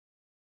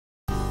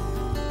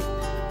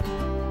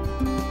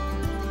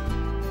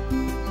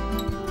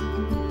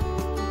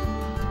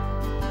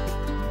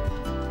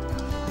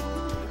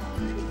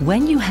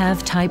When you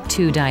have type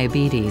 2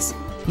 diabetes,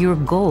 your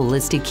goal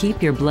is to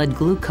keep your blood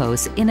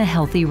glucose in a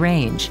healthy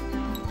range.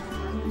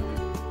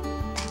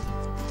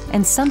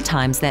 And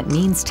sometimes that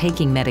means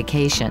taking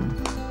medication.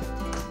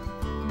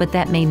 But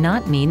that may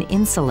not mean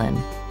insulin.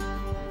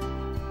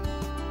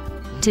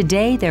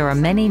 Today, there are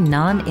many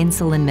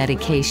non-insulin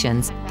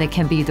medications that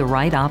can be the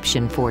right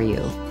option for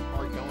you.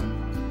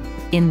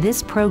 In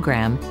this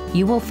program,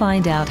 you will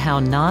find out how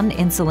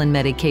non-insulin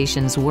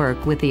medications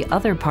work with the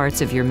other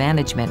parts of your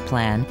management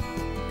plan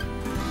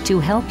to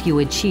help you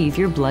achieve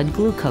your blood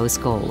glucose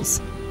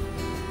goals.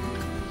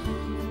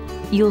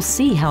 You'll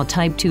see how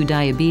type 2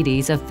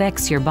 diabetes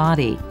affects your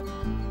body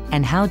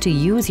and how to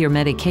use your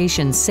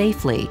medications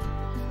safely,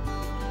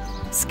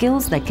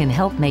 skills that can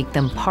help make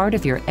them part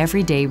of your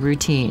everyday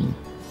routine.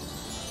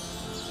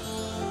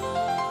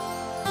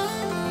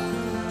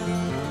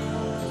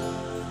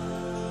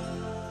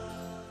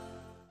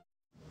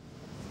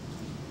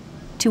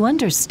 To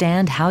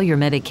understand how your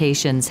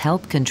medications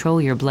help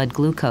control your blood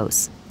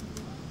glucose,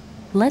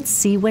 let's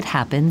see what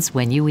happens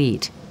when you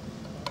eat.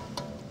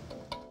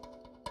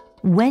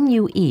 When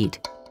you eat,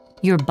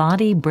 your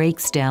body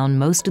breaks down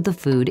most of the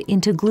food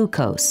into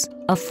glucose,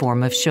 a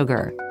form of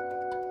sugar,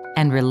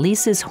 and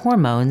releases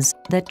hormones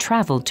that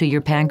travel to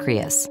your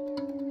pancreas.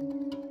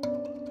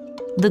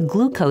 The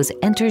glucose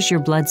enters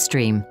your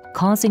bloodstream,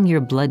 causing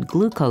your blood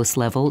glucose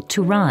level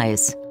to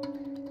rise.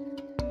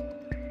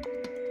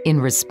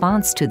 In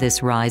response to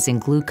this rise in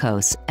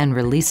glucose and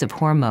release of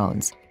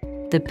hormones,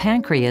 the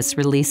pancreas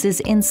releases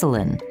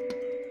insulin.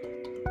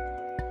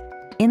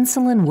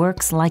 Insulin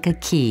works like a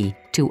key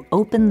to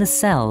open the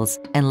cells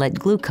and let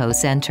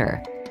glucose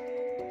enter.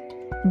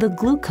 The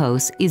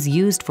glucose is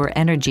used for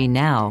energy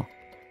now,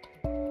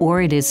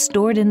 or it is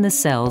stored in the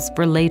cells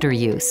for later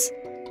use.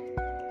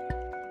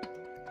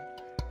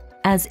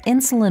 As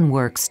insulin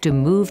works to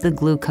move the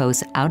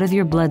glucose out of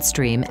your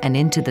bloodstream and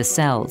into the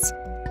cells,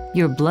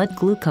 your blood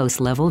glucose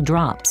level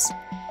drops.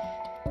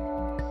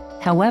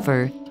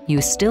 However, you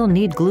still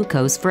need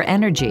glucose for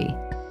energy.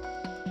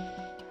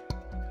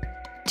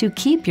 To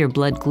keep your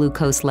blood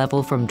glucose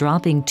level from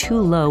dropping too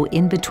low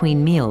in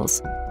between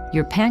meals,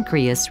 your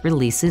pancreas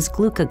releases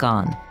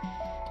glucagon.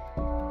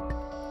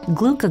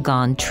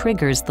 Glucagon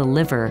triggers the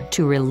liver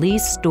to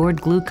release stored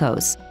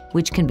glucose,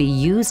 which can be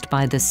used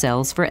by the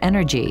cells for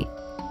energy.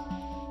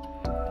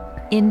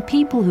 In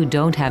people who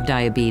don't have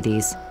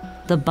diabetes,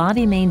 the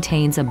body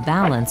maintains a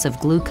balance of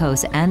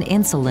glucose and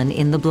insulin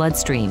in the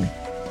bloodstream,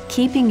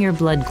 keeping your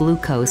blood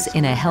glucose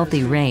in a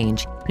healthy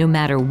range no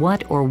matter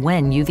what or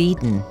when you've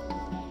eaten.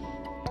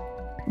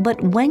 But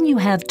when you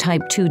have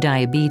type 2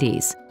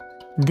 diabetes,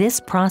 this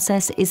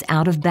process is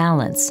out of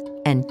balance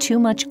and too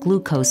much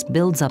glucose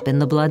builds up in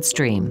the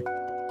bloodstream.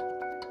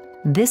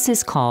 This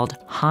is called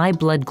high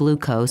blood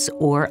glucose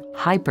or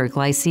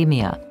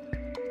hyperglycemia.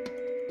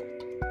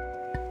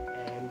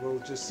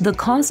 The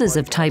causes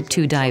of type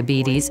 2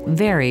 diabetes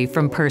vary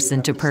from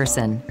person to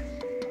person.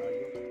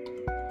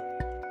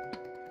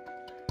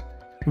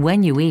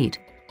 When you eat,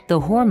 the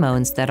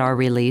hormones that are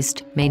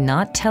released may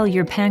not tell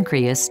your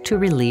pancreas to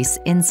release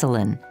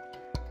insulin.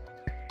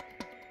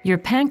 Your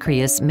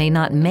pancreas may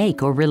not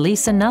make or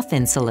release enough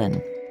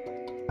insulin.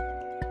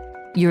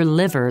 Your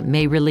liver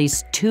may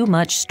release too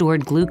much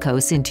stored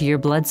glucose into your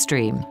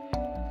bloodstream.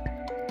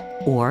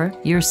 Or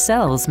your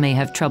cells may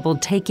have trouble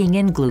taking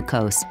in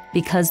glucose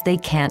because they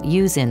can't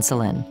use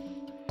insulin.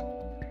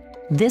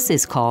 This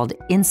is called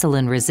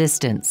insulin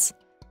resistance.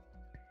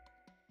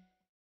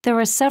 There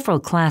are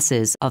several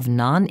classes of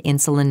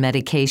non-insulin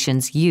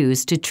medications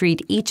used to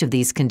treat each of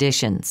these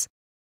conditions,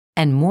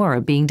 and more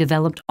are being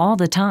developed all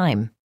the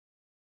time.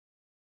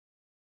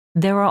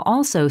 There are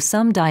also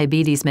some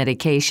diabetes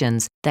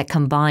medications that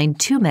combine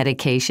two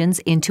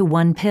medications into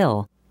one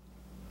pill,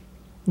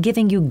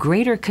 giving you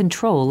greater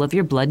control of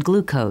your blood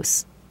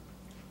glucose.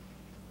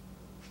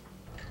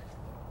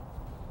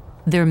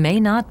 There may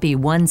not be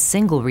one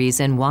single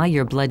reason why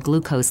your blood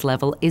glucose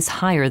level is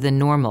higher than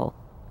normal.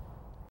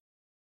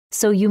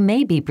 So you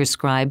may be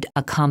prescribed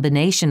a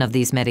combination of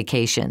these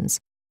medications,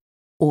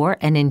 or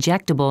an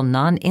injectable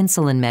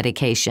non-insulin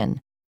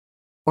medication,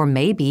 or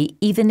maybe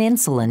even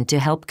insulin to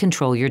help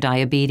control your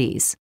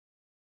diabetes.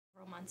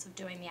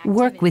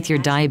 Work with your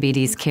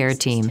diabetes care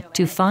team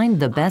to find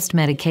the best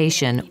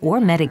medication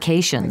or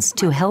medications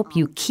to help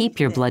you keep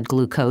your blood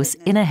glucose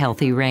in a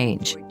healthy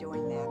range.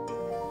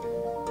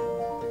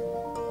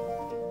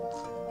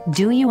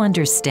 Do you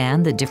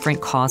understand the different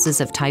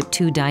causes of type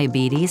 2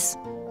 diabetes?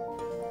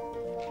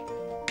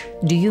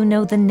 Do you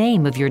know the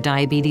name of your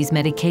diabetes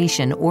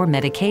medication or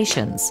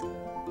medications?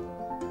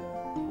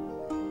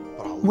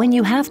 When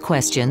you have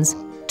questions,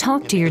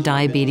 talk to your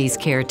diabetes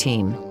care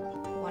team.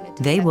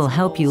 They will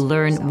help you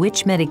learn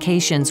which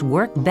medications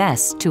work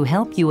best to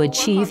help you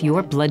achieve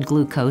your blood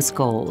glucose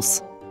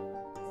goals.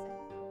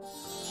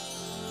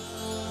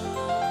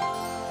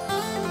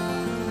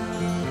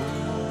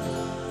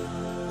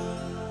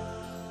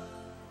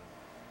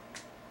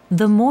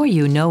 The more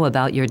you know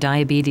about your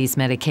diabetes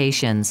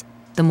medications,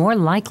 the more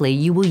likely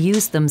you will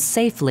use them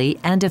safely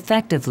and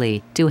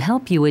effectively to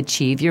help you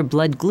achieve your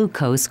blood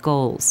glucose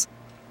goals.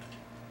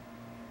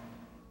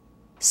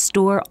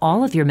 Store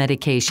all of your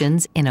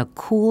medications in a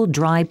cool,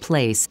 dry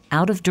place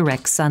out of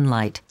direct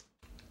sunlight.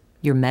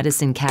 Your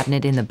medicine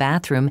cabinet in the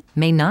bathroom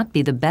may not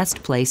be the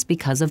best place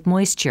because of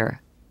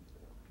moisture.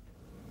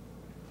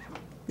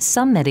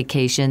 Some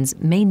medications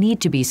may need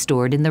to be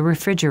stored in the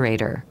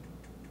refrigerator.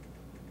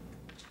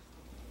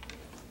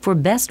 For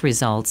best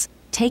results,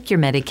 take your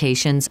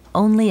medications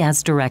only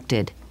as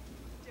directed.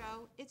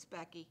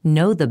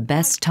 Know the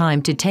best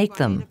time to take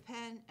them.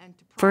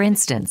 For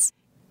instance,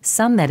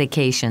 some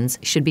medications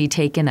should be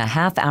taken a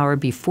half hour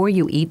before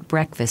you eat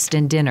breakfast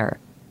and dinner,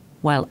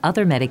 while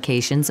other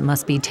medications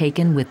must be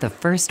taken with the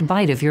first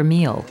bite of your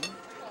meal.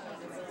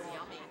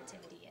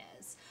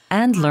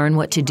 And learn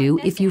what to do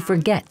if you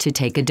forget to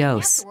take a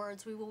dose.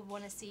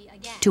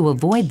 To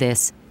avoid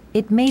this,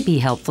 it may be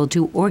helpful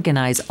to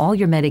organize all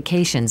your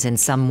medications in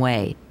some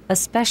way,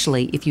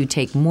 especially if you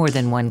take more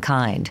than one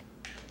kind.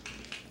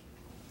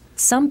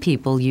 Some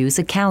people use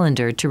a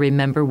calendar to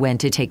remember when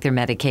to take their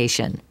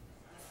medication.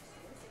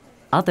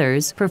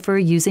 Others prefer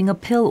using a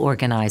pill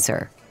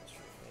organizer.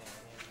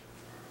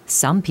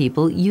 Some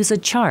people use a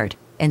chart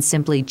and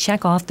simply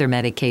check off their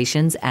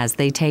medications as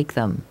they take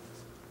them.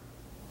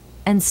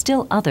 And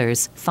still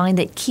others find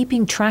that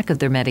keeping track of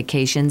their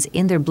medications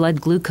in their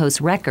blood glucose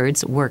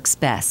records works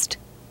best.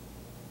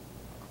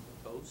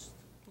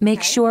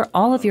 Make sure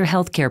all of your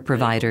healthcare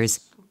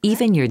providers,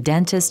 even your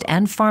dentist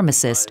and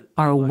pharmacist,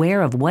 are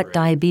aware of what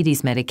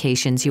diabetes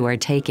medications you are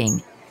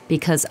taking,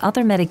 because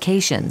other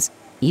medications,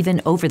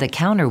 even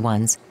over-the-counter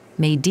ones,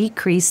 may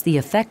decrease the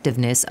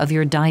effectiveness of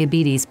your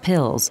diabetes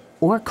pills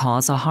or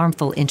cause a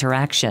harmful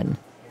interaction.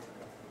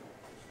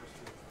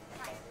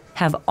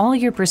 Have all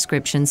your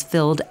prescriptions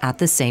filled at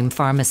the same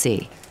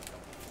pharmacy.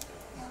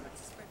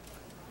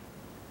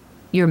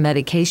 Your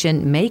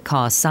medication may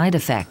cause side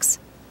effects.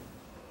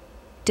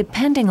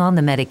 Depending on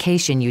the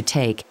medication you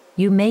take,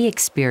 you may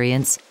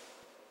experience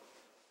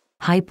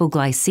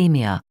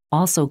hypoglycemia,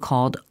 also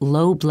called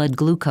low blood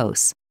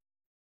glucose,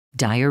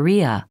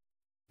 diarrhea,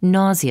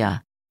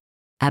 nausea,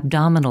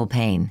 abdominal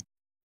pain,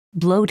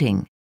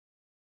 bloating,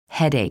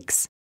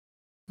 headaches,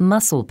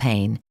 muscle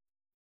pain,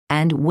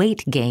 and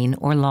weight gain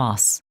or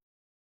loss.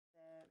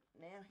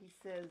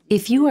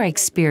 If you are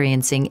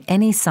experiencing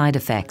any side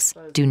effects,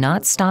 do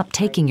not stop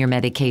taking your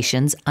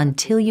medications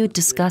until you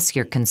discuss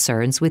your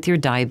concerns with your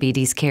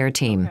diabetes care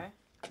team.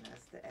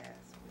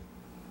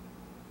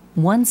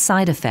 One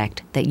side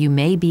effect that you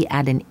may be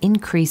at an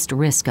increased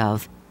risk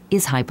of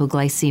is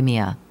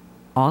hypoglycemia,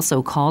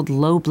 also called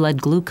low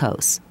blood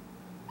glucose,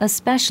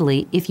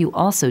 especially if you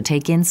also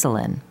take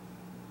insulin.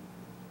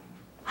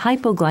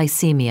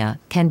 Hypoglycemia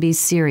can be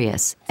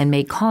serious and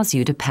may cause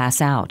you to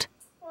pass out.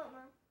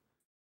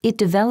 It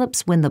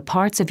develops when the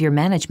parts of your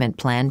management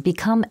plan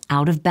become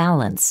out of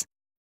balance.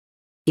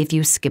 If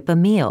you skip a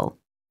meal,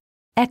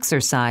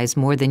 exercise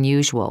more than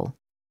usual,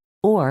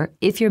 or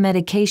if your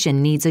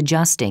medication needs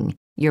adjusting,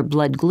 your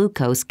blood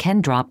glucose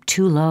can drop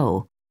too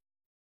low.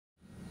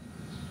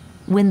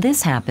 When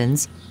this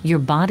happens, your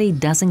body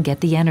doesn't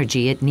get the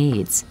energy it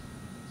needs.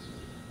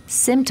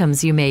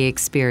 Symptoms you may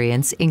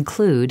experience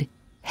include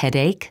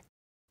headache,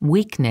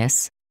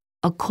 weakness,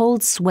 a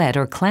cold sweat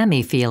or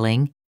clammy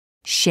feeling,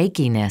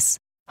 shakiness,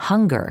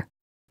 hunger,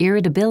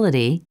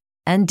 irritability,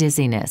 and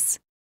dizziness.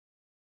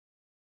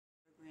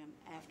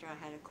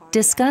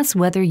 Discuss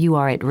whether you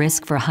are at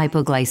risk for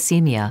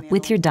hypoglycemia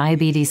with your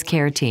diabetes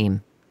care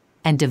team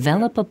and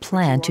develop a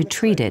plan to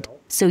treat it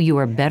so you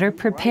are better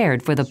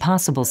prepared for the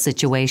possible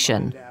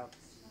situation.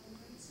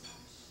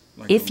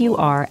 If you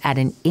are at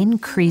an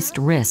increased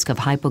risk of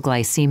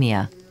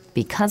hypoglycemia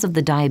because of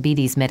the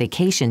diabetes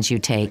medications you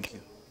take,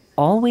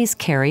 always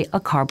carry a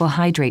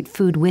carbohydrate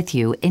food with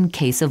you in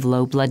case of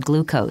low blood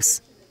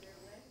glucose.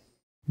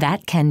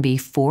 That can be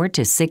 4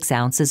 to 6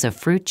 ounces of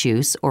fruit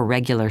juice or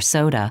regular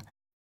soda,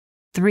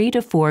 3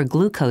 to 4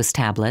 glucose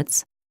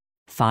tablets,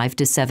 5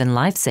 to 7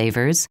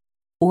 Lifesavers,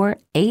 or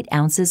 8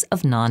 ounces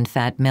of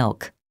non-fat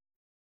milk.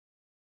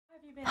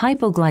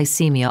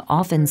 Hypoglycemia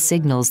often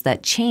signals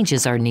that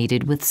changes are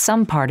needed with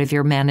some part of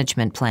your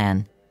management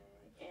plan.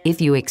 If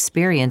you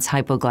experience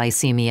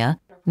hypoglycemia,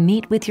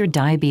 meet with your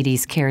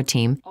diabetes care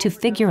team to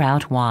figure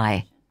out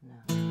why.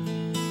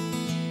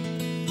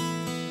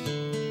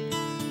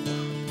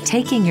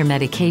 Taking your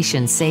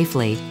medication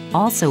safely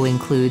also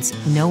includes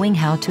knowing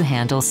how to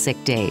handle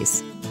sick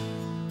days.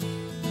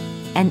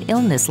 An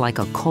illness like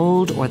a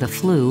cold or the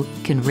flu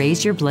can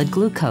raise your blood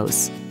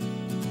glucose.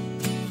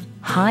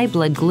 High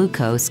blood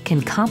glucose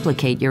can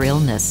complicate your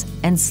illness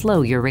and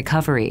slow your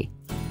recovery.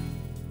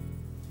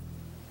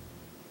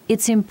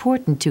 It's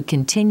important to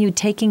continue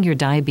taking your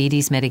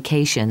diabetes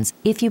medications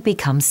if you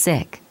become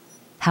sick.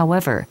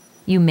 However,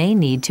 you may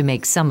need to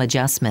make some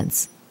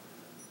adjustments.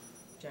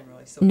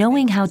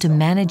 Knowing how to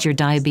manage your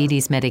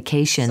diabetes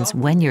medications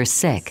when you're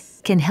sick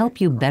can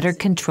help you better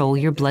control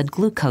your blood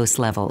glucose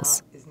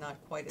levels.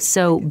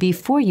 So,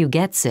 before you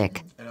get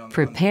sick,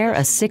 prepare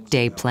a sick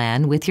day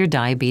plan with your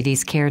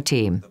diabetes care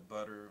team.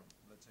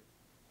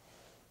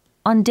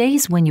 On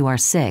days when you are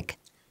sick,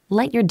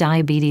 let your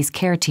diabetes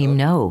care team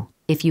know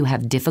if you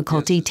have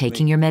difficulty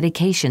taking your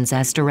medications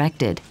as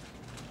directed.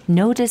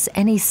 Notice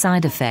any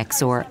side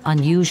effects or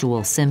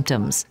unusual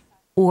symptoms,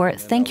 or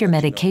think your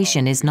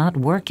medication is not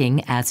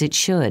working as it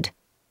should.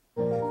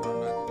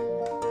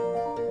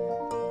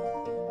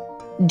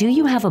 Do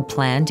you have a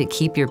plan to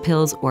keep your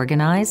pills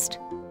organized?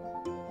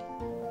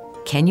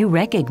 Can you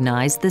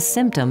recognize the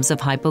symptoms of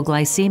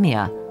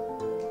hypoglycemia?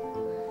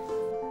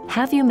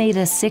 Have you made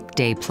a sick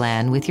day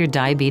plan with your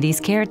diabetes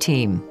care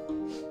team?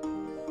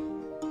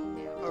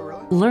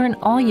 Learn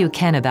all you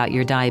can about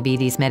your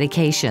diabetes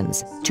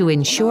medications to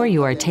ensure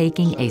you are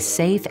taking a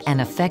safe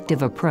and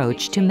effective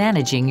approach to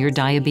managing your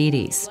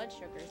diabetes.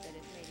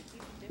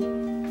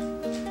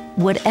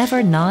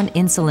 Whatever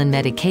non-insulin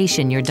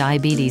medication your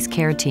diabetes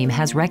care team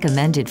has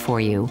recommended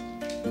for you,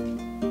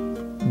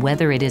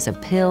 whether it is a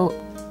pill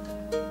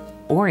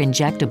or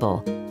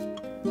injectable,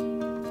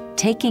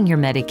 taking your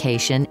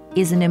medication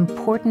is an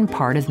important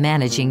part of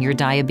managing your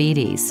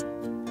diabetes.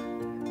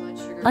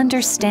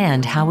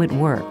 Understand how it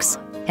works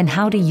and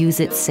how to use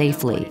it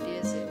safely,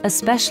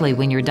 especially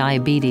when your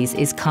diabetes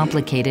is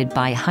complicated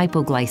by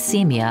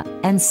hypoglycemia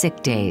and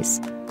sick days.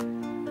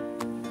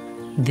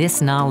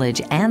 This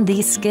knowledge and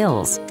these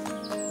skills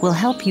will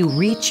help you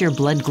reach your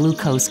blood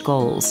glucose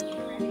goals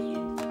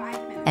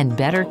and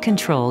better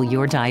control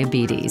your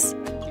diabetes.